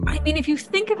I mean, if you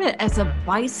think of it as a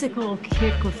bicycle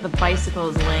kick with the bicycle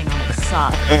is laying on its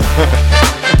side.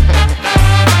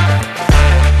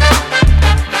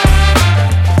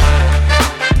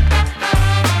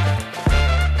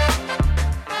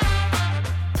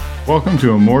 Welcome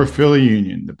to A More Philly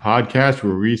Union, the podcast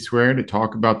where we swear to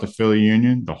talk about the Philly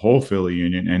Union, the whole Philly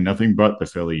Union, and nothing but the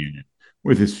Philly Union,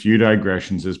 with as few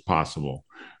digressions as possible.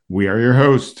 We are your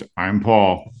hosts. I'm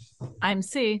Paul. I'm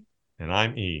C. And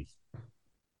I'm E.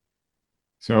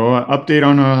 So, update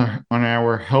on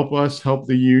our Help Us Help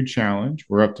the U challenge.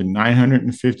 We're up to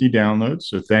 950 downloads,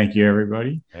 so thank you,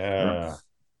 everybody. Yeah.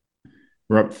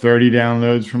 We're up 30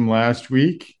 downloads from last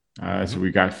week, so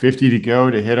we got 50 to go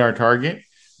to hit our target.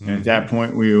 And at that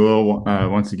point, we will,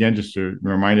 once again, just to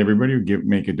remind everybody,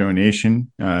 make a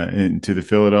donation into the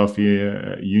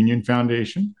Philadelphia Union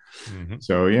Foundation. Mm-hmm.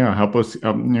 So, yeah, help us,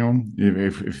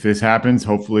 if this happens,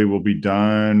 hopefully we'll be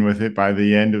done with it by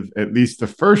the end of at least the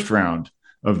first round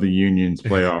of the Union's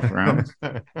playoff round.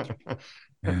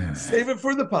 Save it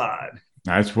for the pod.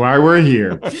 That's why we're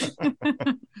here.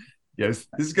 Yes,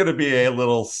 this is going to be a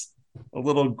little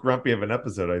grumpy of an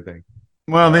episode, I think.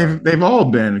 Well, they've all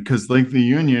been, because like the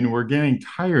Union, we're getting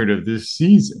tired of this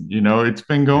season. You know, it's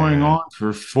been going on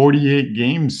for 48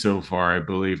 games so far, I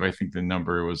believe. I think the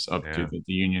number was up to that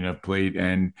the Union have played.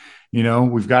 And, you know,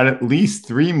 we've got at least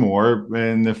 3 more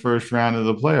in the first round of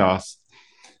the playoffs.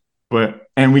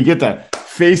 And we get to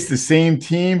face the same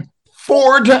team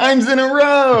 4 times in a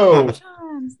row.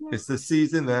 It's the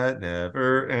season that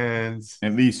never ends.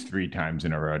 At least 3 times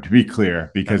in a row, to be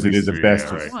clear, because it is a best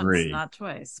of 3. Once, not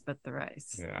twice, but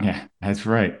thrice. Yeah, that's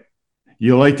right.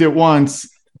 You liked it once,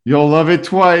 you'll love it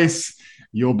twice.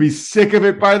 You'll be sick of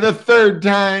it by the 3rd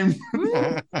time.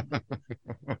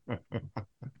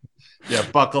 Yeah,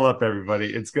 buckle up,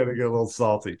 everybody. It's going to get a little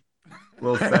salty, a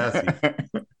little sassy.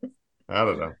 I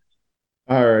don't know.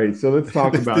 All right, so let's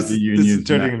talk about the Union. This is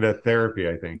turning into therapy,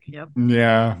 I think. Yep.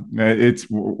 Yeah,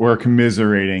 we're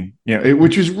commiserating. Yeah,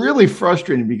 which is really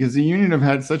frustrating because the Union have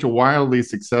had such a wildly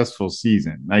successful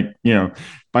season. Like, you know,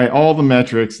 by all the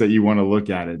metrics that you want to look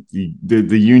at it,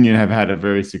 the Union have had a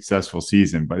very successful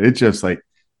season. But it's just like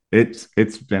it's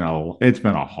been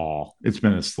a haul. It's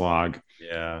been a slog.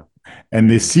 Yeah. And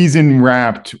the season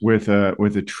wrapped with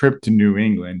a trip to New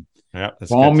England. Yeah,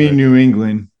 balmy New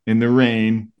England in the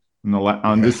rain.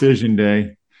 On decision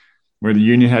day, where the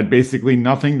Union had basically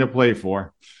nothing to play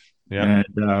for, and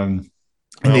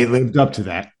they lived up to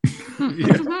that.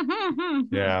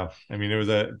 Yeah, I mean, it was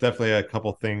definitely a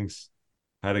couple things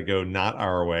had to go not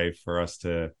our way for us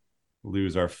to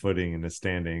lose our footing in the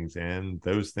standings, and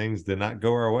those things did not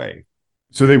go our way.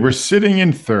 So they were sitting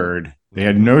in 3rd. They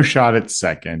had no shot at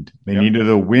 2nd. They needed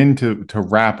a win to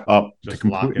wrap up. Just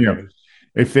lock it.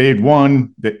 If they had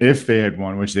won,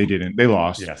 which they didn't, they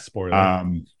lost. Yeah,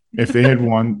 spoiler. If they had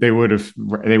won, they would have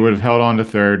held on to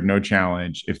 3rd, no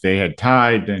challenge. If they had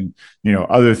tied, then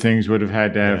other things would have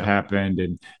had to have happened,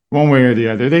 and one way or the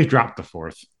other, they dropped the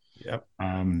 4th. Yep.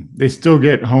 They still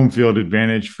get home field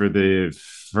advantage for the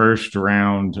first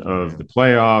round of the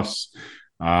playoffs,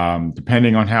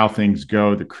 depending on how things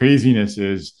go. The craziness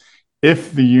is,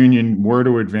 if the Union were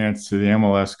to advance to the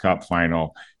MLS Cup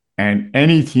final, and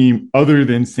any team other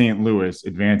than St. Louis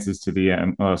advances to the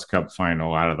MLS Cup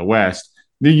final out of the West,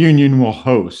 the Union will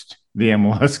host the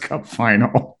MLS Cup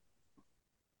final.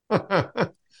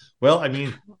 Well, I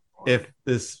mean, if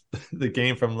the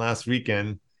game from last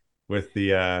weekend with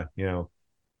the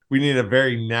we need a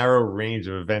very narrow range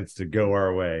of events to go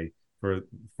our way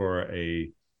for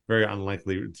a very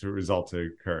unlikely result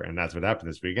to occur, and that's what happened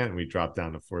this weekend. We dropped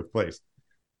down to 4th place.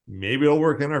 Maybe it'll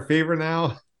work in our favor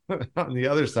now on the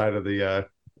other side of the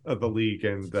league,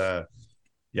 and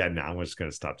I'm just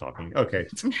gonna stop talking. Okay.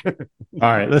 All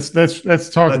right, let's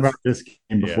talk about this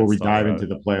game before we dive into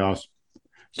the playoffs.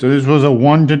 So this was a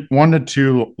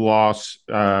 1-2 loss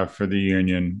for the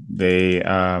Union. They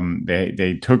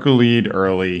took a lead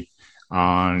early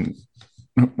on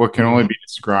what can only be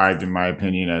described, in my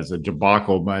opinion, as a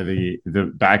debacle by the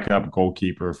backup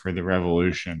goalkeeper for the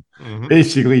Revolution,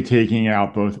 basically taking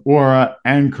out both Ora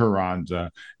and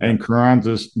Carranza, and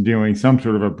Carranza's doing some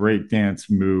sort of a breakdance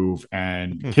move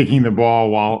and kicking the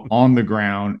ball while on the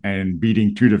ground and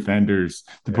beating 2 defenders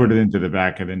to put it into the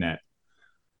back of the net.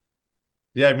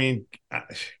 Yeah, I mean,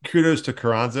 kudos to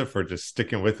Carranza for just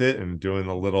sticking with it and doing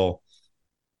a little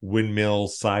windmill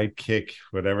side kick,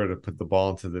 whatever, to put the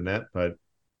ball into the net. But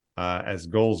as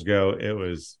goals go, it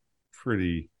was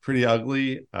pretty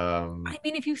ugly. I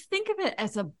mean, if you think of it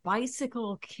as a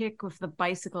bicycle kick with the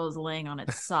bicycle is laying on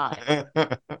its side,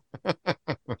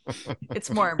 it's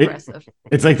more impressive.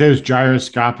 It's like those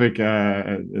gyroscopic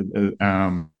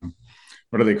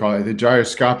what do they call it? The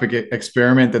gyroscopic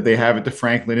experiment that they have at the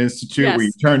Franklin Institute, where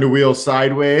you Yes. turn the wheel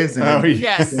sideways and then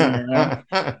Yes.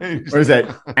 what is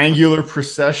that? Angular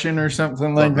precession or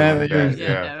something like that?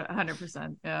 Yeah,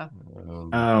 100%. Yeah.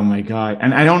 Oh my God.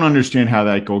 And I don't understand how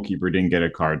that goalkeeper didn't get a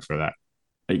card for that.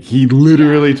 Like, he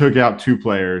literally took out 2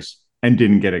 players and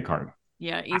didn't get a card.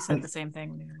 Yeah, he said the same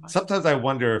thing. Sometimes I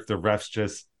wonder if the refs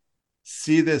just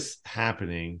see this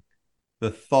happening,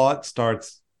 the thought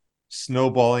starts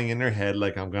snowballing in their head,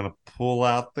 like, I'm gonna pull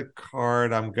out the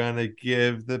card, I'm gonna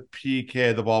give the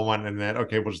PK, the ball went, and then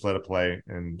okay, we'll just let it play,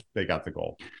 and they got the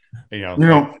goal.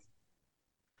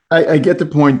 I get the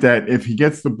point that if he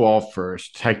gets the ball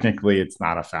first, technically it's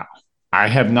not a foul. I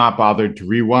have not bothered to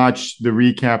rewatch the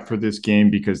recap for this game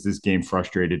because this game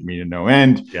frustrated me to no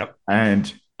end. Yep.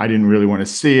 And I didn't really want to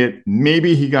see it.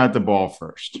 Maybe he got the ball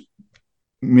first.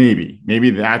 Maybe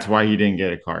that's why he didn't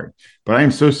get a card. But I am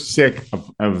so sick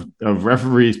of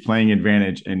referees playing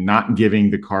advantage and not giving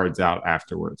the cards out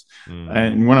afterwards.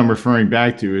 And what I'm referring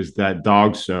back to is that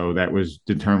dog show that was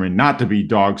determined not to be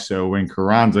dog show when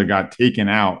Carranza got taken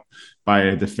out by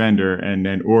a defender and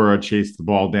then Aura chased the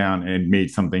ball down and made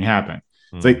something happen.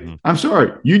 It's like, I'm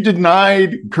sorry, you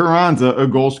denied Carranza a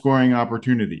goal scoring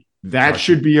opportunity. That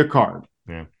should be a card.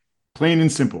 Yeah. Plain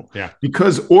and simple. Yeah.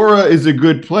 Because Aura is a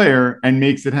good player and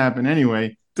makes it happen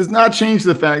anyway, does not change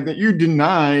the fact that you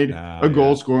denied a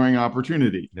goal scoring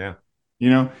opportunity. Yeah.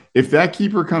 If that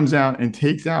keeper comes out and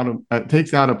takes out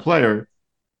a player,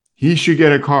 he should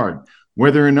get a card.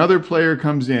 Whether another player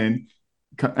comes in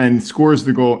and scores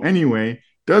the goal anyway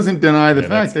doesn't deny the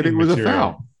fact that it was a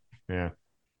foul. Yeah.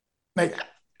 Like,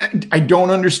 I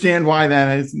don't understand why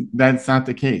that's not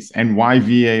the case, and why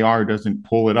VAR doesn't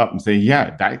pull it up and say,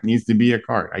 yeah, that needs to be a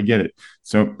card. I get it.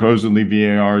 Supposedly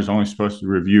VAR is only supposed to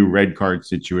review red card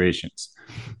situations.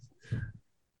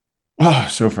 Oh,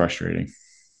 so frustrating.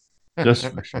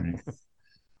 Just frustrating.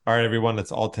 All right, everyone,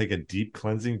 let's all take a deep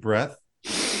cleansing breath.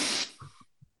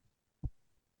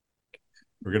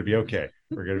 We're going to be okay.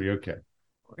 We're going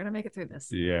to make it through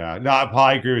this. Yeah. No, Paul,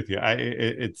 I agree with you.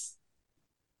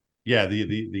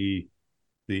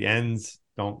 The ends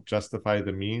don't justify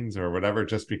the means or whatever.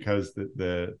 Just because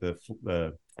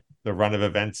the run of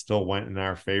events still went in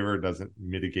our favor doesn't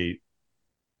mitigate,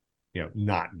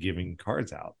 not giving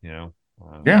cards out. Yeah.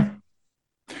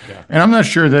 And I'm not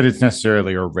sure that it's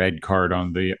necessarily a red card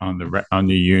on the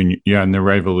Union, on the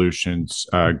Revolution's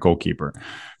goalkeeper,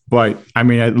 but I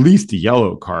mean, at least a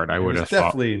yellow card. I would have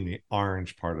definitely in the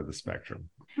orange part of the spectrum.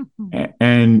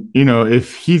 And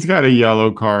if he's got a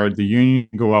yellow card, the Union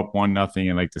go up 1-0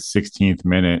 in like the 16th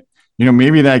minute.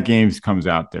 Maybe that game comes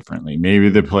out differently. Maybe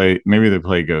the play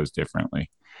goes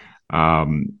differently.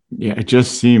 It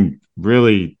just seemed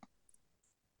really.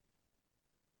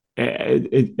 Like,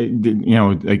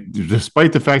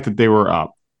 despite the fact that they were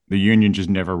up, the Union just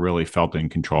never really felt in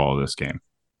control of this game.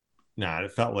 Nah,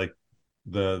 it felt like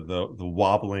the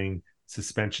wobbling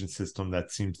suspension system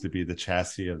that seems to be the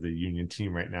chassis of the Union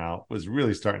team right now was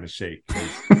really starting to shake.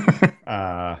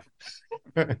 We're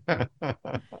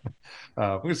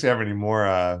gonna see how many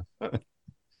more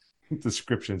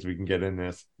descriptions we can get in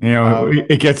this.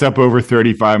 It gets up over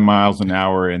 35 miles an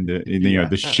hour, and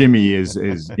the shimmy is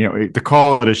to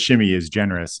call it a shimmy is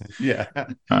generous. Yeah.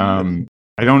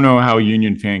 I don't know how a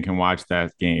Union fan can watch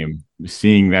that game,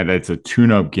 seeing that it's a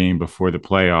tune-up game before the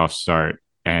playoffs start,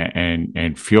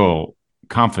 and feel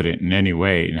confident in any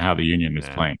way in how the Union is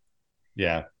playing.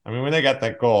 Yeah. I mean, when they got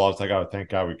that goal, I was like, oh, thank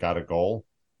God we got a goal.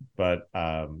 But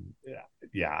I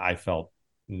felt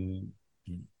no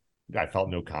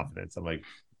confidence. I'm like,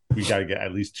 we got to get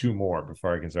at least 2 more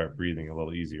before I can start breathing a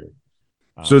little easier.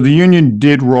 So the Union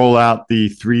did roll out the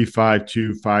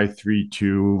 3-5-2,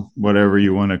 5-3-2, whatever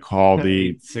you want to call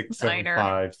the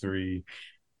 6-7-5-3.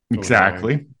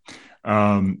 Exactly.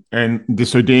 And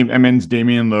so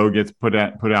Damian Lowe gets put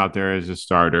out there as a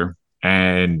starter.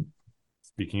 And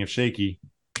speaking of shaky,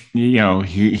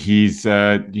 he's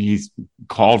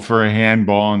called for a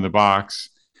handball in the box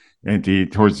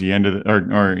towards the end of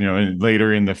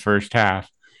later in the first half.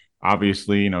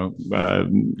 Obviously,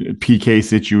 PK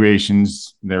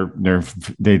situations,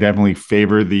 they definitely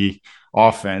favor the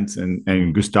offense,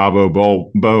 and Gustavo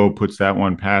Bo puts that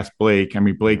one past Blake. I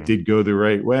mean, Blake did go the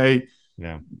right way.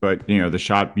 Yeah. But the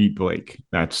shot beat Blake.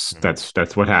 That's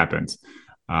what happens.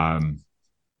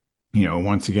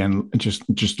 Once again,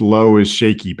 just Lowe is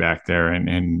shaky back there.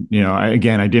 And I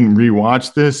didn't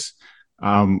rewatch this.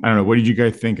 I don't know. What did you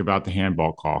guys think about the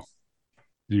handball call?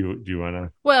 Do you want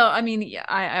to? Well, I mean,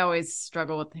 I always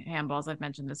struggle with handballs. I've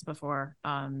mentioned this before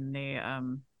on the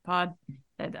pod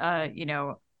that,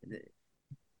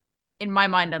 in my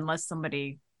mind, unless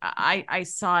somebody I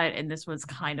saw it, and this was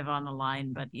kind of on the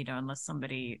line, but unless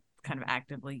somebody kind of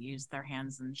actively used their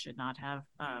hands and should not have.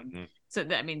 So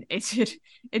I mean,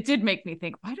 it did make me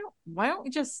think, why don't we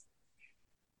just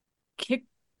kick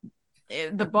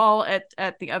the ball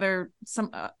at the other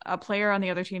a player on the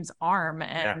other team's arm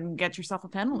and get yourself a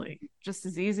penalty, just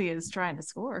as easy as trying to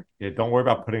score. Yeah, don't worry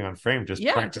about putting on frame. Just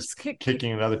practice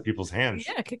kicking at other people's hands.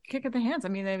 Yeah, kick at the hands. I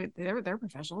mean, they're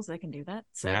professionals. They can do that.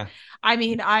 So I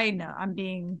mean, I know I'm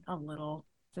being a little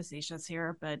facetious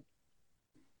here, but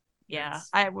yeah,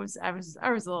 I was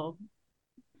a little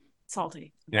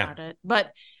salty about it,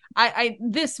 but I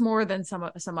this more than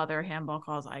some other handball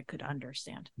calls I could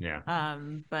understand.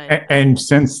 But and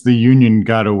since the Union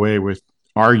got away with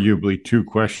arguably 2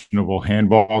 questionable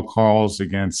handball calls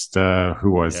against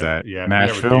who was that? Yeah,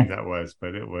 Nashville. That was,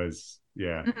 but it was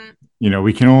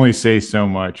we can only say so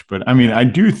much. But I mean, I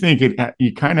do think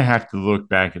you kind of have to look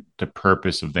back at the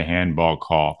purpose of the handball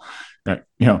call.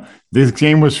 This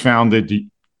game was founded to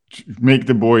make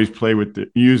the boys play with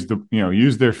use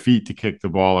their feet to kick the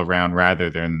ball around rather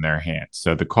than their hands.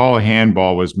 So the call of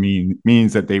handball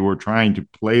means that they were trying to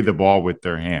play the ball with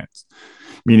their hands,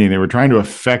 meaning they were trying to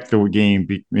affect the game,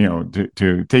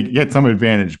 to get some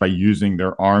advantage by using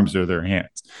their arms or their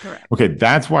hands. Correct. Okay,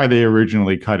 that's why they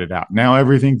originally cut it out. Now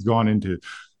everything's gone into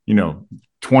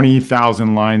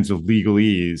 20,000 lines of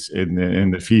legalese in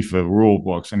the FIFA rule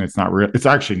books, and it's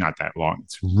actually not that long.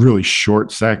 It's a really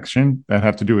short section that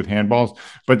have to do with handballs,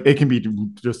 but it can be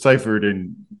deciphered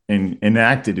and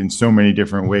enacted in so many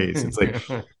different ways. It's like,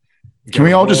 can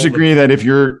we all just agree that if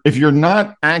you're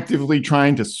not actively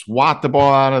trying to swat the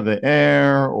ball out of the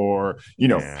air or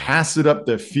pass it up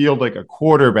the field like a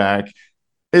quarterback,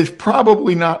 it's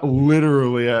probably not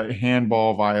literally a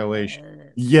handball violation.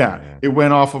 Yeah, it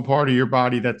went off a part of your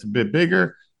body that's a bit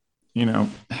bigger.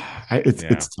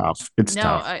 It's tough. It's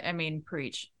tough. I mean,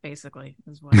 preach, basically,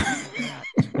 is what I'm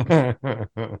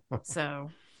So,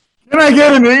 can I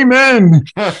get an amen?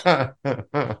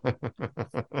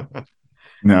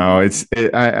 No,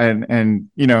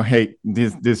 hey,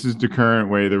 this is the current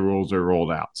way the rules are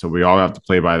rolled out, so we all have to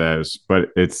play by those.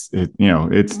 But it's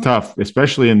tough,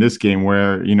 especially in this game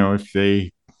where if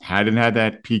they hadn't had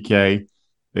that PK,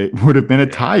 it would have been a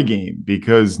tie game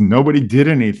because nobody did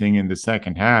anything in the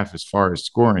second half as far as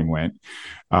scoring went.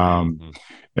 So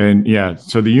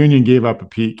the Union gave up a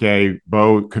PK.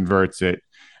 Bo converts it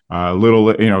a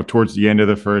little, towards the end of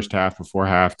the first half before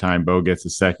halftime. Bo gets the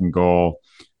second goal,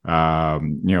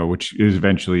 which is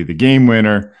eventually the game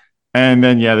winner. And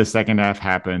then, the second half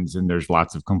happens, and there's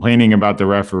lots of complaining about the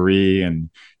referee, and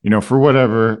for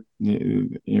whatever.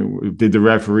 Did the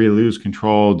referee lose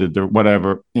control? Did the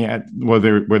whatever? Yeah,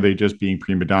 were they just being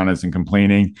prima donnas and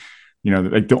complaining?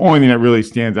 Like the only thing that really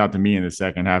stands out to me in the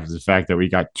second half is the fact that we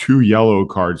got 2 yellow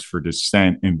cards for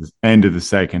dissent in the end of the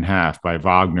second half by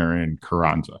Wagner and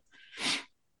Carranza.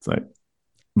 It's like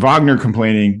Wagner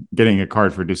complaining, getting a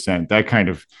card for dissent. That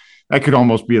could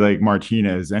almost be like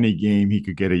Martinez. Any game he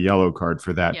could get a yellow card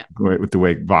for that with the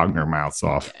way Wagner mouths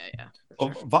off.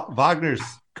 Well, Wagner's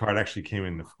card actually came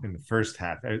in the first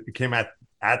half. It came at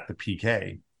the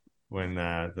PK when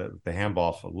the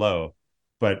handball fell low,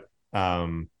 but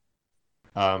so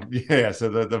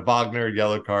the Wagner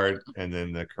yellow card and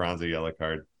then the Carranza yellow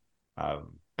card. I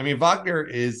mean, Wagner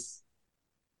is,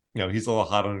 he's a little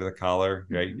hot under the collar,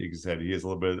 right? You said he's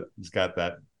on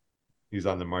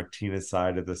the Martinez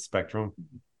side of the spectrum,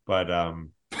 but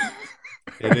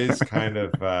it is kind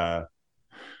of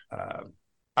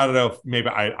I don't know if maybe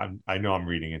I know I'm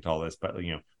reading into all this, but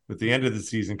with the end of the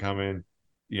season coming,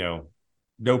 no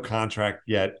contract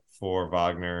yet for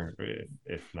Wagner,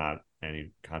 if not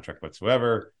any contract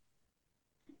whatsoever.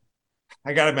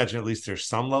 I gotta imagine at least there's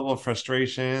some level of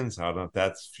frustration. So I don't know if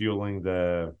that's fueling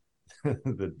the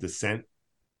the dissent.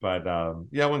 But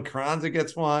when Carranza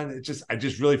gets one, I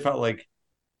just really felt like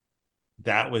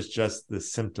that was just the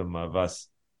symptom of us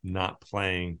not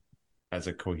playing as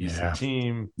a cohesive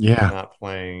team. Yeah.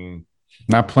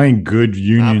 Not playing good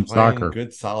Union soccer.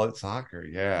 Good solid soccer.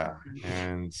 Yeah.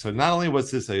 And so not only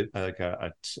was this a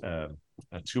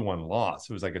 2-1 loss,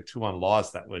 it was like a 2-1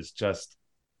 loss that was just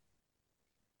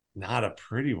not a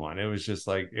pretty one. It was just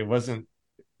like it wasn't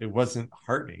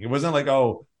heartening. It wasn't like,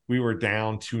 oh, we were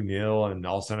down 2-0 and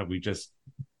all of a sudden we just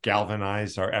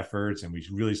galvanized our efforts and we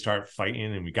really started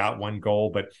fighting and we got 1 goal.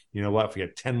 But you know what? If we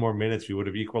had 10 more minutes, we would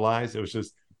have equalized. It was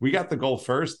just we got the goal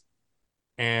first.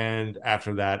 And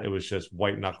after that, it was just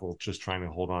white knuckle, just trying to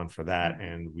hold on for that.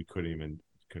 And we couldn't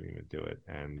even do it.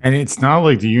 And it's not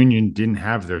like the Union didn't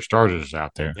have their starters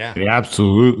out there. Yeah. They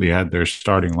absolutely had their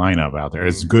starting lineup out there.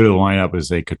 As good a lineup as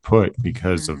they could put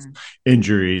because of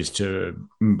injuries to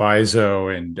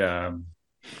Mbaizo and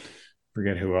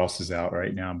forget who else is out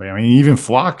right now. But I mean, even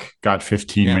Flock got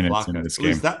 15 minutes in this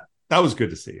game. That was good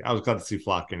to see. I was glad to see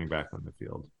Flock getting back on the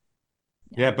field.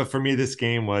 Yeah, but for me, this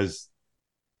game was,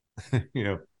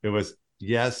 it was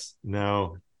yes,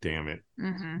 no, damn it.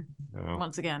 No.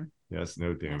 Once again. Yes,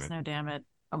 no, damn it. Yes, no, damn it.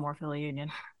 A more Philly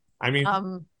Union. I mean,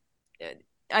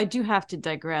 I do have to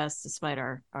digress despite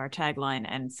our tagline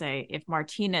and say if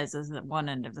Martinez is at one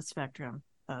end of the spectrum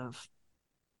of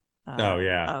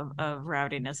of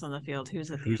rowdiness on the field,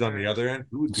 who's on the other end?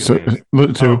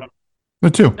 Latu.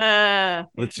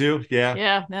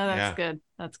 Yeah. No, that's good.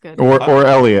 That's good. Or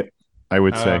Elliott, I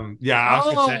would say.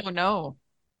 No.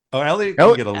 Oh, Elliott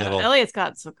can get a little. Elliott's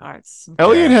got some cards.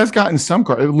 Elliott has gotten some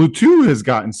cards. Latu has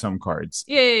gotten some cards.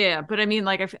 Yeah. But I mean,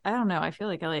 like, I don't know. I feel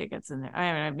like Elliott gets in there.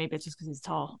 I mean, maybe it's just because he's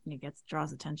tall and he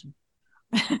draws attention.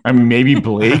 I mean, maybe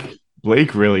Blake.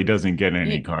 Blake really doesn't get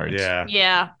any cards.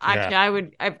 Yeah.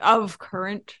 Actually, of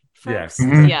current folks.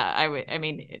 Yes. I would. I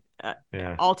mean,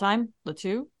 all time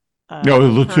Latu. No,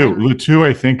 Latu,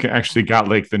 I think, actually got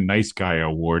like the nice guy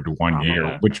award one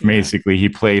year, which basically he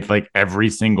played like every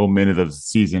single minute of the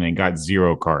season and got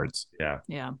 0 cards. Yeah,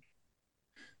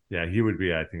 he would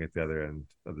be, I think, at the other end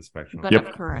of the spectrum. But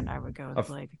of current, I would go with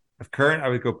Blake. Of current, I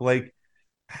would go Blake,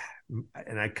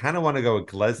 and I kind of want to go with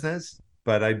Glesnes,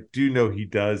 but I do know he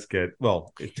does get.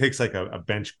 Well, it takes like a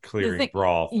bench clearing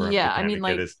brawl for him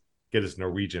to get his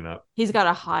Norwegian up. He's got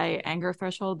a high anger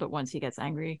threshold, but once he gets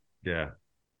angry,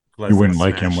 you wouldn't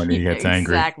like him when he gets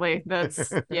angry. Exactly. That's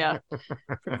pretty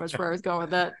much where I was going with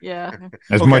that. Yeah.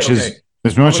 As much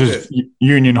as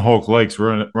Union Hulk likes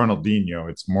Ronaldinho,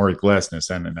 it's more Glesnes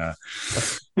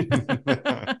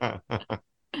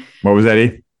what was that,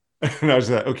 E? And I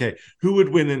was like, okay, who would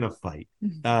win in a fight?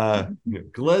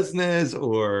 Glesnes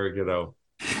or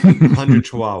 100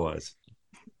 Chihuahuas?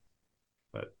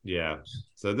 But yeah,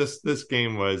 so this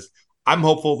game was. I'm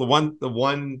hopeful. The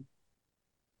one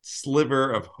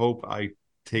sliver of hope I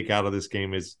take out of this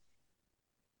game is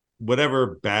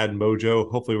whatever bad mojo.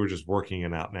 Hopefully, we're just working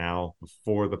it out now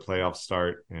before the playoffs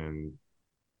start. And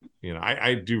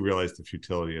I do realize the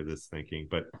futility of this thinking,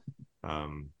 but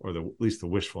or at least the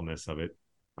wishfulness of it.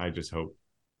 I just hope.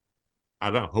 I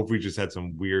don't know. Hope we just had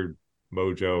some weird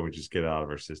mojo and just get it out of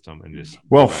our system and just.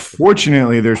 Well,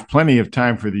 fortunately, there's plenty of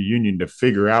time for the Union to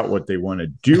figure out what they want to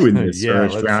do in this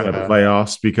first round of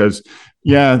playoffs because,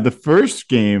 the first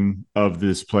game of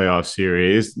this playoff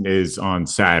series is on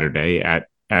Saturday at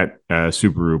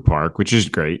Subaru Park, which is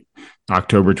great.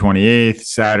 October 28th,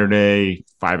 Saturday,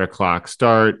 5:00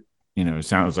 start.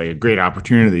 Sounds like a great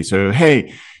opportunity. So,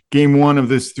 hey, game 1 of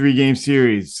this 3-game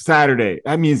series, Saturday.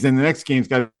 That means then the next game's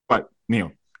got what,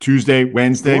 Tuesday,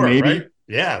 Wednesday, 4, maybe. Right?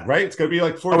 Yeah, right. It's gonna be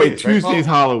like 4 days. Wait, Tuesday's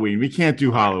Halloween. We can't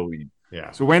do Halloween.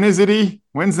 Yeah. So when is it, E?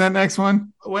 When's that next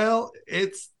one? Well,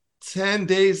 it's 10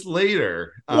 days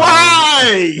later.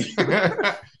 Why?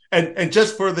 and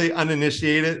just for the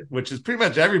uninitiated, which is pretty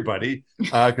much everybody,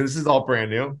 because this is all brand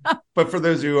new. But for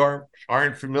those who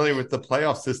aren't familiar with the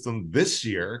playoff system this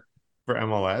year for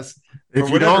MLS, if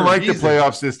you don't like the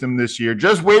playoff system this year,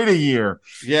 just wait a year.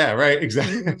 Yeah, right.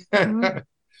 Exactly.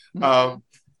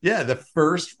 The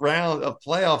first round of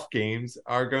playoff games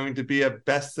are going to be a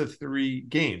best of 3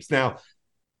 games. Now,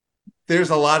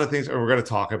 there's a lot of things, and we're going to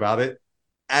talk about it.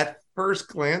 At first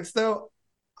glance, though,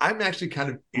 I'm actually kind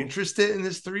of interested in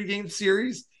this 3-game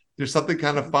series. There's something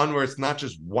kind of fun where it's not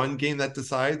just one game that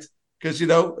decides. Because,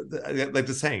 like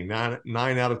the saying,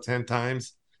 9 out of 10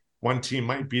 times, one team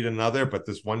might beat another, but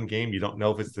this one game, you don't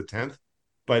know if it's the 10th.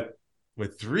 But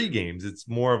with 3 games, it's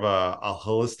more of a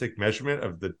holistic measurement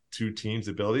of the 2 teams'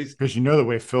 abilities. Because the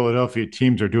way Philadelphia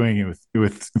teams are doing it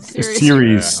with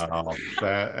series.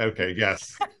 Okay,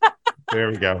 yes. There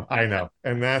we go. I know.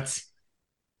 And that's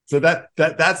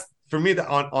for me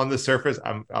on the surface,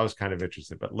 I was kind of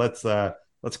interested, but let's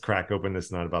crack open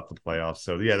this nut about the playoffs.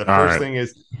 So the first thing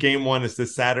is game 1 is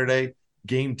this Saturday.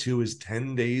 Game 2 is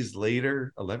 10 days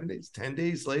later, 11 days, 10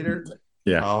 days later.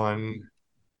 Yeah. On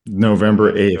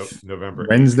November 8th.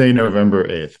 Wednesday, November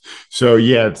 8th. So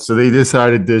they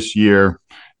decided this year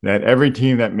that every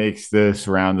team that makes this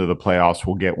round of the playoffs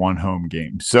will get 1 home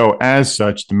game. So as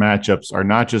such, the matchups are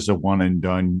not just a one and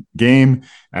done game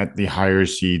at the higher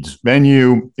seeds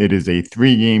venue. It is a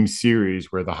 3-game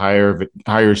series where the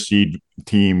higher seed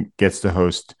team gets to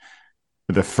host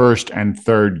the first and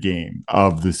third game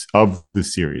of the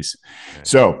series. Okay.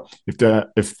 So if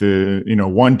the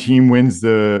one team wins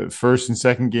the first and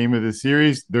second game of the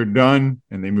series, they're done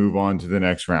and they move on to the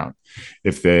next round.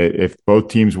 If both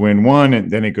teams win one,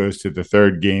 and then it goes to the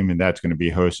third game, and that's going to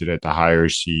be hosted at the higher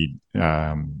seed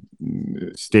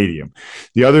stadium.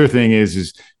 The other thing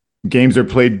is games are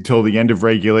played until the end of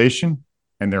regulation,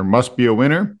 and there must be a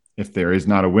winner. If there is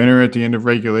not a winner at the end of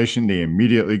regulation, they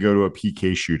immediately go to a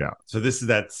PK shootout. So this is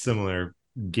that similar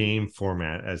game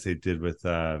format as they did with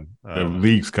the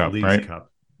Leagues Cup, right?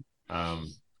 Cup.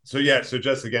 So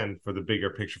just again for the bigger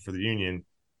picture for the Union,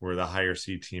 we're the higher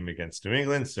seed team against New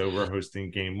England, so we're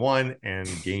hosting game 1 and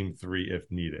game 3 if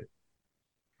needed.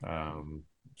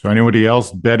 So anybody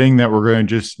else betting that we're going to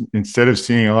just, instead of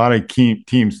seeing a lot of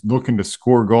teams looking to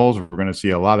score goals, we're going to see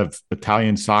a lot of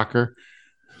Italian soccer?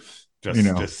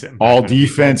 Just all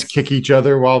defense kick each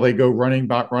other while they go running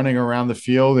around the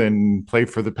field and play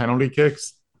for the penalty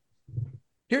kicks.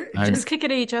 Just kick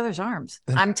it at each other's arms.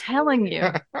 I'm telling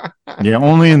you. Yeah,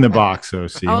 only in the box, though.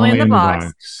 See, only in the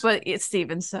box. But it's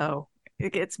Steven, so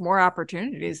it gets more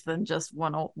opportunities than just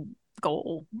one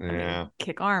goal. Yeah,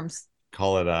 kick arms.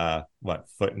 Call it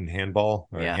foot and handball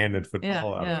or hand and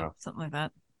football. I don't know. Something like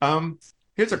that.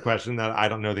 Here's a question that I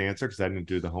don't know the answer because I didn't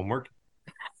do the homework.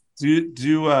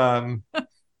 I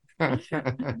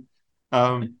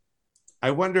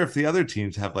wonder if the other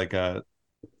teams have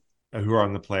who are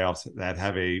on the playoffs that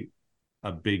have a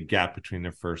big gap between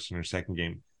their first and their second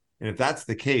game. And if that's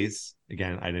the case,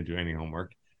 again, I didn't do any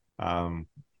homework.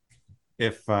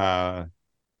 If that's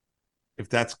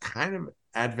kind of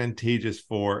advantageous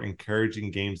for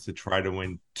encouraging games to try to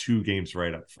win 2 games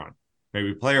right up front. Maybe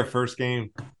we play our first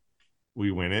game, we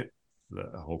win it,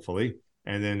 hopefully,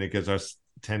 and then it gives us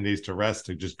 10 days to rest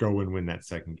to just go and win that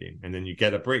second game, and then you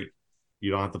get a break.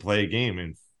 You don't have to play a game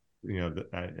and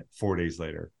 4 days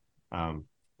later.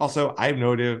 Also, I have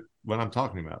no idea what I'm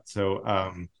talking about. So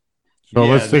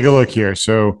let's take a look here.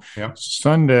 So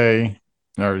Saturday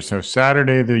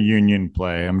the Union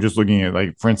play. I'm just looking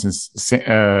at, for instance,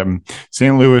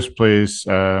 St. Louis plays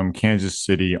Kansas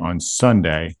City on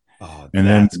Sunday. Oh, and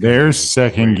then their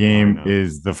second game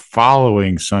is the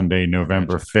following Sunday,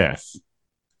 November 5th.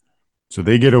 So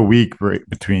they get a week break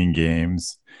between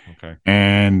games. Okay.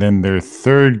 And then their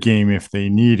third game, if they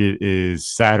need it, is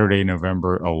Saturday,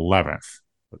 November 11th.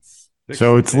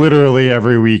 So it's literally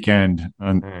every weekend.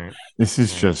 This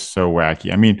is just so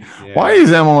wacky. I mean, why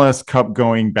is MLS Cup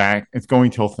going back? It's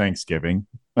going till Thanksgiving.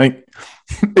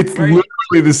 It's literally,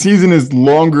 the season is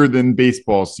longer than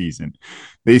baseball season.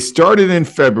 They started in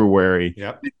February.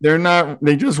 Yep.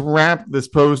 They just wrapped this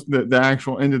the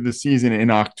actual end of the season in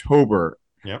October.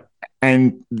 Yep.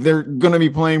 And they're going to be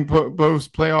playing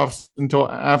post playoffs until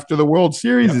after the World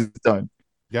Series is done.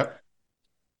 Yep.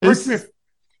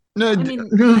 No, I mean,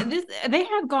 they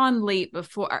have gone late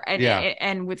before,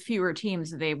 and with fewer teams,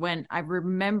 they went. I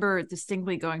remember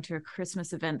distinctly going to a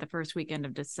Christmas event the first weekend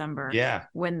of December. Yeah,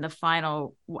 when the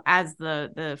final, as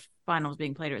the final was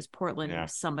being played, it was Portland.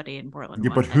 Somebody in Portland.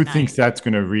 Yeah, but who thinks that's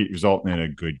going to result in a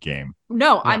good game?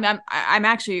 No, I'm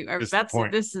actually.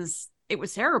 It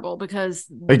was terrible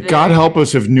because God help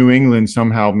us if New England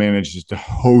somehow manages to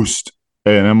host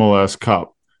an MLS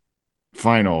Cup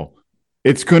final.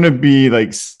 It's going to be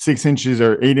 6 inches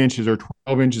or 8 inches or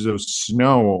 12 inches of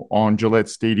snow on Gillette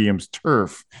Stadium's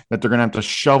turf that they're going to have to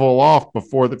shovel off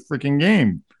before the freaking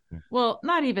game. Well,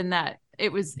 not even that.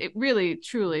 It really,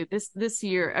 truly, this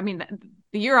year, I mean,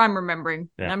 the year I'm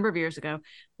remembering, a number of years ago,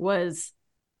 was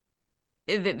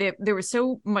there was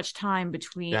so much time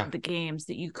between the games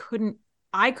that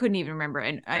I couldn't even remember.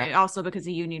 And also because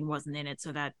the Union wasn't in it,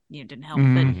 so that didn't help.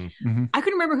 But I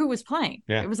couldn't remember who was playing.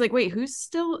 Yeah. It was wait, who's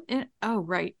still in? Oh,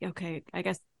 right. Okay. I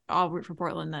guess I'll root for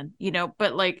Portland then,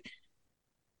 but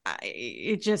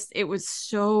it was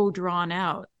so drawn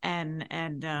out and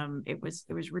it was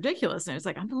ridiculous. And it was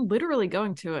I'm literally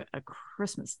going to a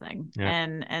Christmas thing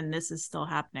and this is still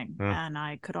happening. And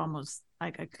I could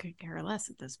could care less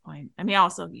at this point. I mean,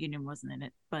 also Union wasn't in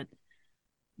it, but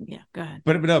yeah, go ahead.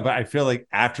 But I feel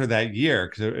after that year,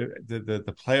 because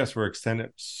the playoffs were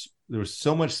extended, there was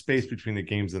so much space between the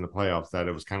games and the playoffs that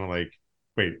it was kind of wait,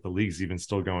 the league's even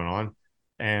still going on.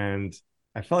 And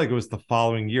I felt it was the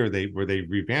following year where they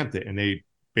revamped it and they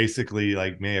basically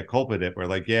mea culpa'd it. Where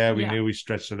we knew we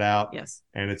stretched it out. Yes,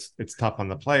 and it's tough on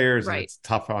the players and it's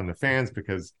tough on the fans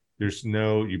because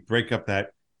you break up that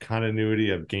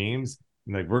continuity of games.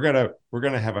 And we're gonna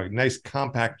have a nice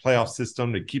compact playoff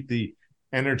system to keep the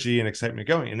energy and excitement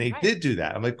going, and they did do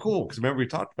that. I'm cool, because remember we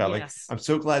talked about I'm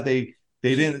so glad they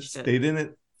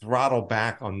didn't throttle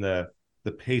back on the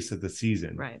pace of the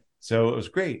season, right? So it was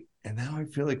great. And now I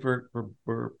feel like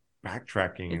we're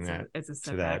backtracking it's a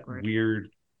step to that backward. weird.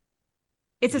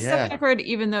 It's a step backward,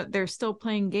 even though they're still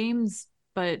playing games.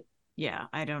 But yeah,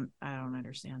 I don't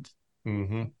understand.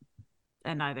 Mm-hmm.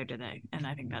 And neither do they. And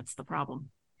I think that's the problem.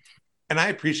 And I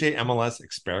appreciate MLS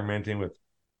experimenting with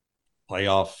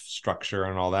playoff structure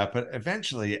and all that, but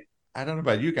eventually, I don't know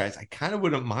about you guys, I kind of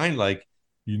wouldn't mind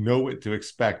what to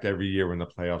expect every year when the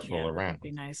playoffs roll around. That'd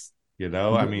be nice.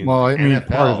 I mean, NFL,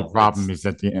 part of the problem is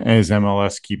that as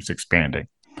MLS keeps expanding.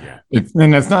 Yeah.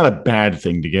 And that's not a bad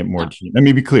thing to get more teams. Let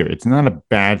me be clear. It's not a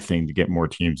bad thing to get more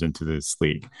teams into this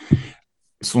league.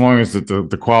 As long as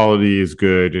the quality is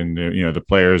good and the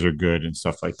players are good and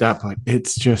stuff like that. But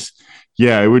it's just,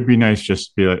 it would be nice just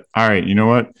to be like, all right, you know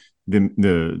what?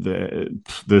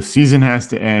 The season has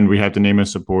to end. We have to name a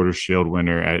Supporters Shield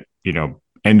winner at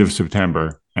end of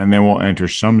September, and then we'll enter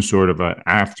some sort of a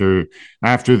after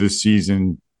the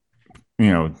season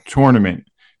tournament.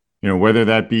 Whether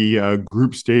that be a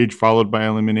group stage followed by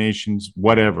eliminations,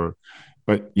 whatever.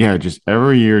 But just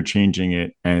every year changing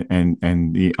it and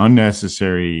the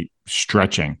unnecessary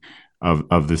stretching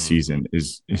of the season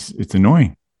is it's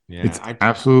annoying. Yeah, it's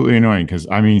absolutely annoying because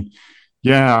I mean,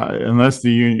 unless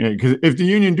the Union, because if the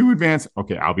Union do advance,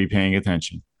 okay, I'll be paying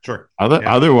attention. Sure.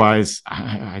 Otherwise,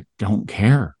 I don't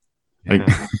care. Like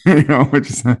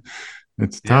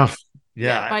it's tough.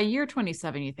 Yeah. By year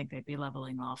 27, you think they'd be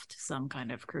leveling off to some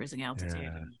kind of cruising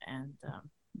altitude, and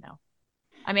no.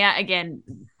 I mean, again,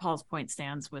 Paul's point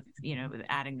stands with with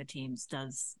adding the teams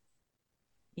does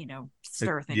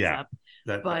stir things up.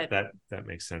 That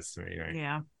makes sense to me, right?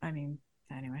 Yeah, I mean,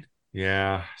 anyway.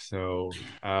 Yeah. So,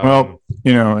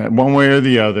 one way or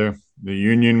the other, the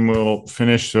Union will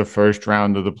finish the first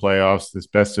round of the playoffs, this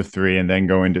best of three, and then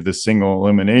go into the single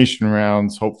elimination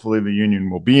rounds. Hopefully, the Union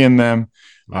will be in them,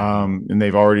 and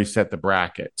they've already set the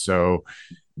bracket. So,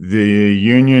 the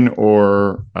Union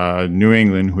or New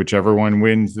England, whichever one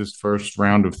wins this first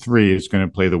round of three, is going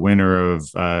to play the winner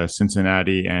of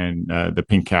Cincinnati and the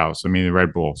Pink Cows. I mean, the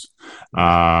Red Bulls,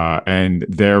 and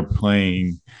they're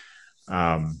playing.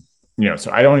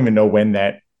 So I don't even know when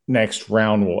that next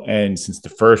round will end, since the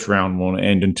first round won't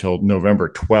end until November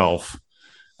 12th.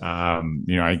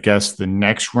 I guess the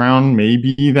next round may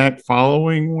be that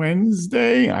following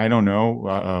Wednesday. I don't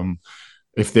know.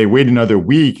 If they wait another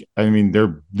week, I mean,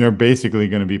 they're basically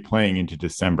going to be playing into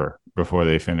December before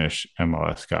they finish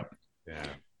MLS Cup. Yeah,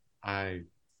 I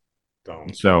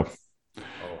don't. So,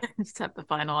 except the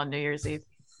final on New Year's Eve.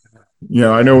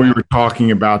 I know we were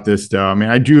talking about this, though. I mean,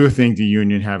 I do think the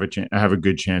Union have a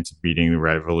good chance of beating the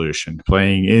Revolution.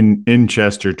 Playing in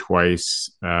Chester twice,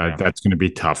 that's going to be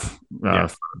tough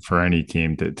for any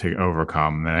team to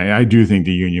overcome. And I do think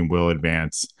the Union will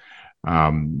advance.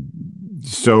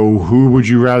 So who would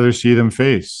you rather see them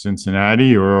face,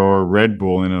 Cincinnati or Red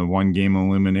Bull in a one-game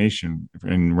elimination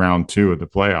in round 2 of the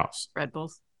playoffs? Red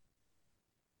Bulls.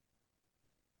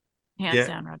 Hands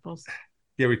down, Red Bulls.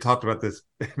 Yeah, we talked about this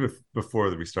before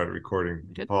we started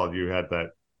recording. Paul, you had that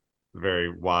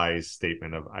very wise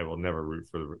statement of "I will never root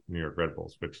for the New York Red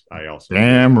Bulls," which I also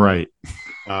right.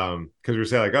 Because we were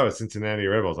saying it's Cincinnati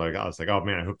Red Bulls. I was like, oh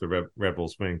man, I hope the Red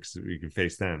Bulls win because we can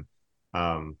face them.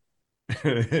 And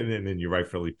then you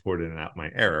rightfully pointed out my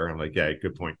error. I'm like, yeah,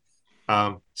 good point.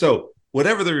 So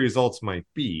whatever the results might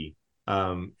be,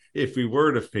 if we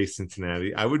were to face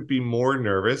Cincinnati, I would be more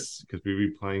nervous because we'd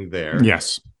be playing there.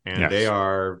 Yes. And they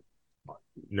are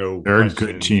they're a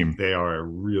good team. They are a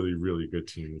really, really good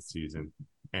team this season.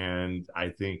 And I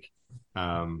think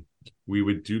we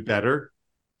would do better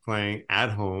playing at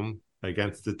home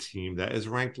against a team that is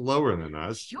ranked lower than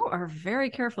us. You are very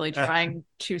carefully trying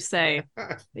to say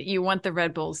that you want the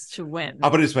Red Bulls to win.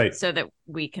 I'll put it this way, so that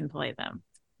we can play them.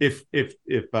 If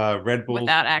Red Bulls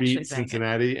beat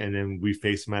Cincinnati and then we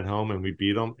face them at home and we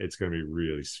beat them, it's going to be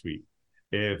really sweet.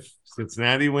 If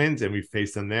Cincinnati wins and we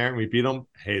face them there and we beat them,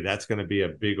 hey, that's going to be a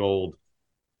big old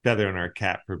feather in our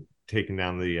cap for taking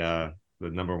down the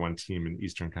number one team in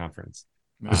Eastern Conference.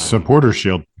 The Supporters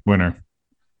Shield winner.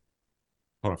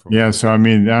 Yeah, so I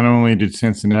mean, not only did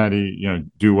Cincinnati,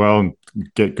 do well and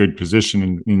get good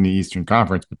position in the Eastern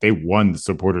Conference, but they won the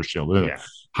Supporters Shield. They're the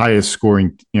highest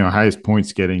scoring, highest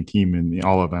points getting team in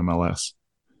all of MLS.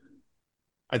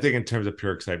 I think in terms of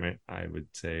pure excitement, I would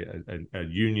say a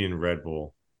Union Red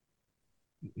Bull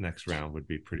next round would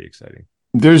be pretty exciting.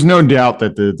 There's no doubt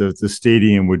that the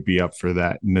stadium would be up for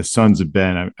that. And the Sons of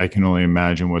Ben, I can only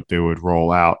imagine what they would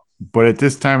roll out. But at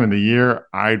this time of the year,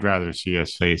 I'd rather see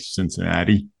us face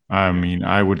Cincinnati. I mean,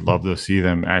 I would love to see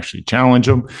them actually challenge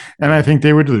them. And I think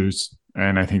they would lose.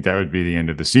 And I think that would be the end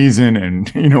of the season, and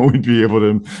we'd be able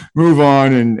to move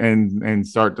on and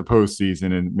start the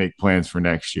postseason and make plans for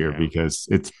next year, because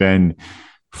it's been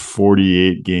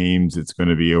 48 games. It's going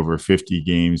to be over 50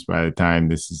 games by the time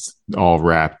this is all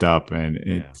wrapped up, and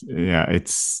it's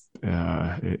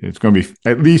going to be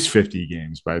at least 50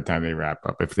 games by the time they wrap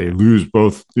up. If they lose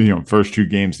both first two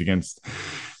games against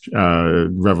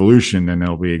Revolution, then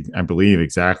it'll be, I believe,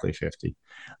 exactly 50.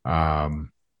 I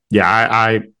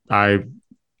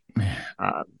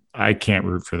can't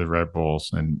root for the Red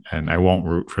Bulls, and I won't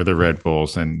root for the Red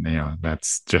Bulls, and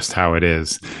that's just how it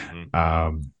is.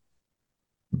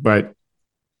 But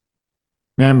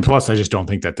and plus, I just don't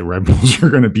think that the Red Bulls are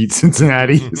going to beat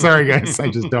Cincinnati. Sorry, guys, I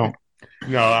just don't.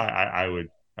 No, I would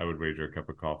wager a cup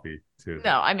of coffee too.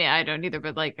 No, I mean, I don't either.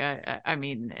 But I'll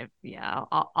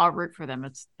root for them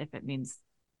if it means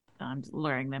I'm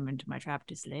luring them into my trap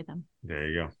to slay them. There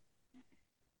you go.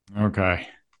 Okay.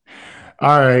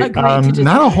 All right.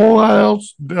 Not a whole lot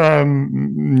else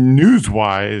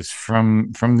news-wise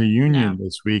from the Union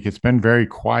this week. It's been very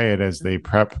quiet as they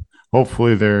prep.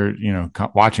 Hopefully they're,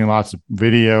 watching lots of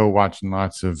video, watching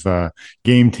lots of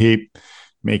game tape,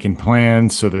 making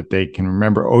plans so that they can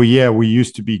remember, oh, yeah, we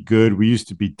used to be good. We used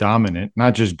to be dominant.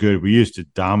 Not just good. We used to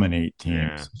dominate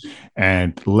teams. Yeah.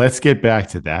 And let's get back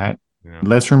to that. Yeah.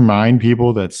 Let's remind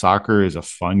people that soccer is a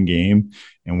fun game,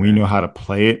 and we know how to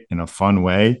play it in a fun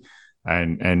way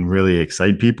and really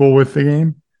excite people with the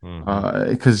game.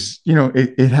 Because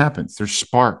it happens. There's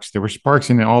sparks. There were sparks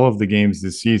in all of the games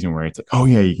this season where it's like, oh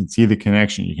yeah, you can see the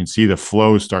connection, you can see the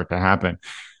flow start to happen,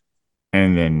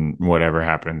 and then whatever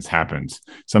happens.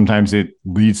 Sometimes it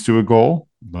leads to a goal,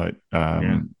 but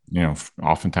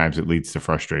oftentimes it leads to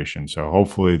frustration. So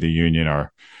hopefully the Union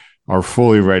are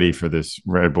fully ready for this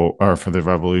Red Bull or for the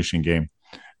Revolution game,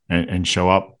 and show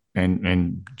up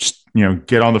and just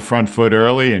get on the front foot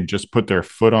early and just put their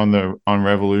foot on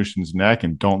Revolution's neck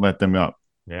and don't let them up.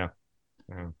 Yeah.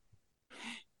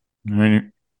 I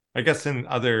guess in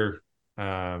other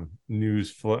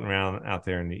news floating around out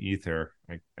there in the ether,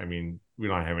 I mean, we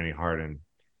don't have any hard and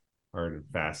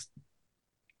fast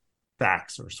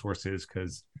facts or sources,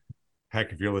 because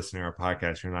heck, if you're listening to our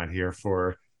podcast, you're not here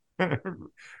for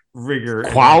rigor,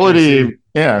 quality.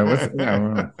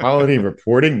 Quality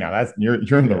reporting. Now that's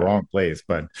you're in the wrong place,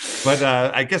 but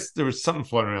I guess there was something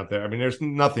floating out there. I mean, there's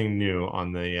nothing new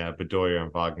on the Bedoya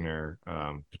and Wagner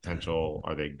potential.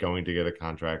 Are they going to get a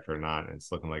contract or not? And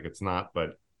it's looking like it's not,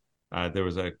 but there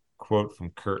was a quote from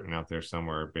Curtin out there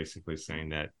somewhere basically saying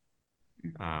that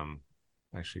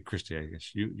actually, Christy, I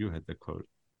guess you had the quote.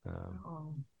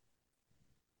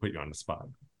 Put you on the spot.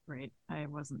 Great. I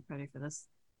wasn't ready for this.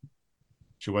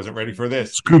 She wasn't ready for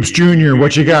this. Scoops Jr.,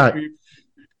 what you got?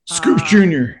 Scoops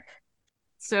Jr.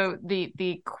 So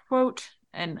the quote,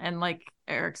 and like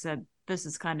Eric said, this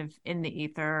is kind of in the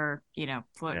ether,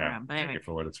 floating around. But anyway,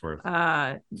 for what it's worth.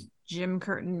 Jim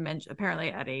Curtin mentioned apparently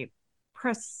at a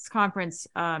press conference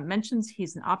mentions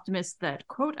he's an optimist that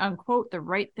quote unquote the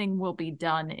right thing will be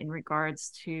done in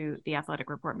regards to the Athletic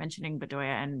report mentioning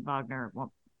Bedoya and Wagner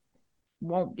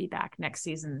won't be back next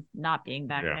season. Not being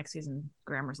back next season,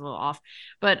 grammar's a little off,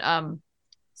 but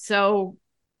so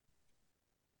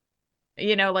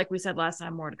like we said last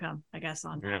time, more to come, I guess,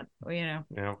 on that. We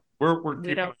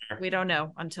don't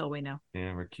know until we know.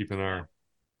 We're keeping our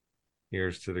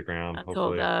ears to the ground.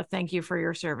 Until the thank you for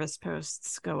your service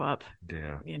posts go up.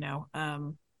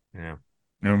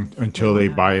 Until they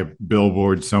buy a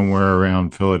billboard somewhere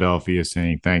around Philadelphia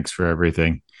saying thanks for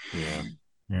everything.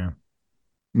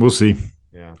 We'll see.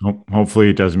 Hopefully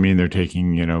it doesn't mean they're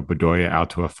taking Bedoya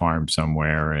out to a farm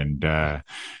somewhere and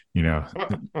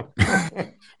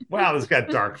wow, this got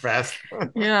dark fast.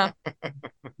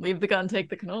 Leave the gun, take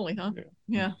the cannoli, huh?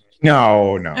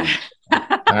 No.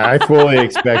 I fully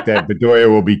expect that Bedoya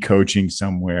will be coaching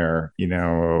somewhere,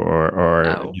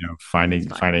 or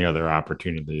finding other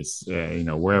opportunities.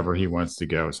 Wherever he wants to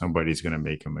go, somebody's going to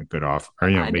make him a good offer. Or,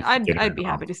 I'd be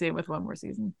happy to see him with one more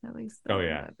season at least.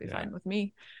 That'd be fine with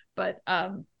me. But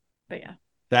yeah.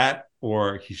 That,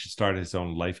 or he should start his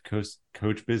own life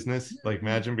coach business. Like,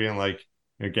 imagine being like,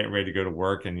 getting ready to go to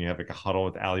work and you have like a huddle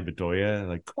with Ali Bedoya,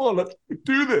 like, come on, let's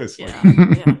do this.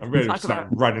 I'm ready to start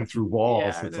running through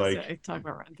walls. It's like, talk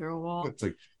about running through a wall. It's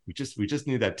like we just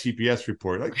need that TPS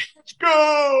report. Like, let's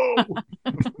go.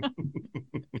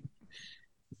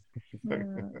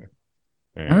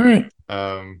 All right.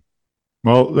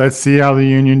 Well, let's see how the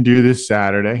Union do this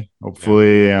Saturday.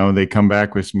 Hopefully, they come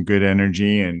back with some good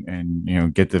energy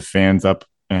and get the fans up,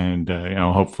 and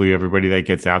hopefully everybody that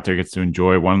gets out there gets to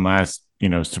enjoy one last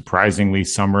surprisingly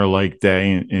summer-like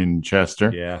day in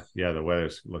Chester. Yeah, the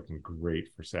weather's looking great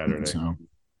for Saturday. So,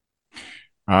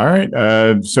 All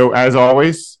right. So as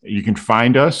always, you can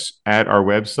find us at our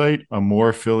website,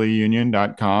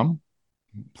 amorephillyunion.com.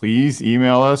 Please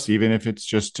email us, even if it's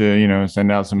just to, send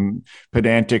out some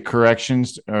pedantic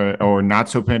corrections or not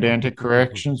so pedantic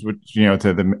corrections, which, to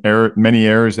the many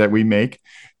errors that we make.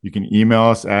 You can email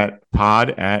us at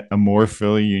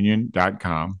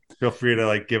pod@amorephillyunion.com. Feel free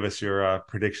to give us your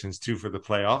predictions too for the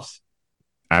playoffs.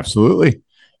 Absolutely.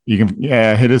 You can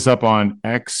hit us up on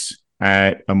X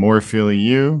at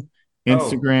amorephillyu,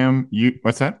 Instagram.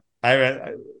 What's that?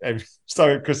 I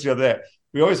started with Chris the other day.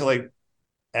 We always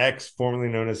X, formerly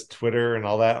known as Twitter, and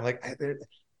all that. I'm like,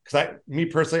 because me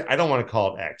personally, I don't want to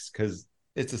call it X because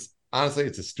honestly,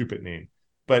 it's a stupid name.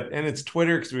 And it's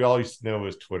Twitter because we all used to know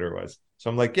what Twitter was. So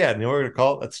I'm like, yeah, we're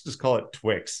gonna let's just call it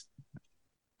Twix.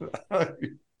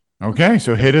 Okay,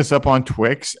 so hit us up on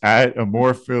Twix at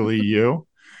amorephillyu.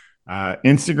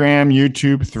 Instagram,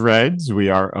 YouTube, Threads. We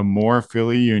are Amore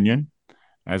Philly Union.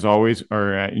 As always,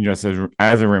 or just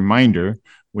as a reminder,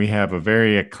 we have a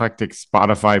very eclectic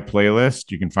Spotify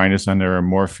playlist. You can find us under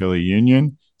Amore Philly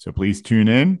Union. So please tune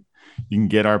in. You can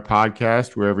get our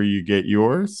podcast wherever you get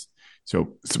yours.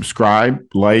 So subscribe,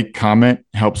 like, comment,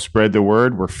 help spread the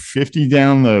word. We're 50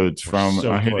 downloads from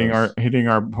hitting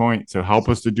our point. So help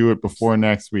us to do it before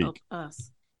next week. Help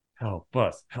us. Help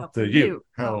us. Help the you.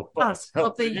 Help us.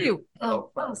 Help the you.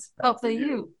 Help us. Help the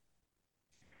you.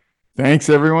 Thanks,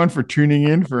 everyone, for tuning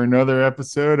in for another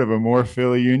episode of Amore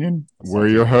Philly Union. We're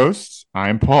your hosts.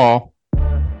 I'm Paul.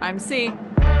 I'm C.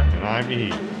 And I'm E.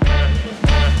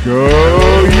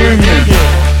 Go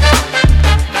Union!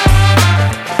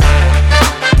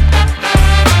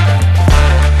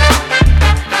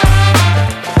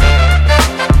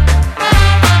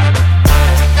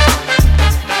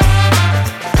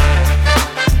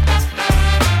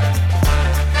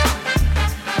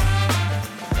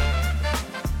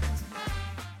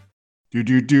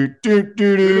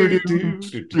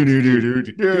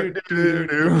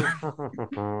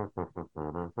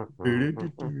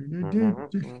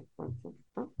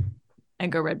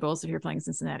 And go Red Bulls if you're playing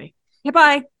Cincinnati. Okay,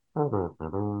 bye.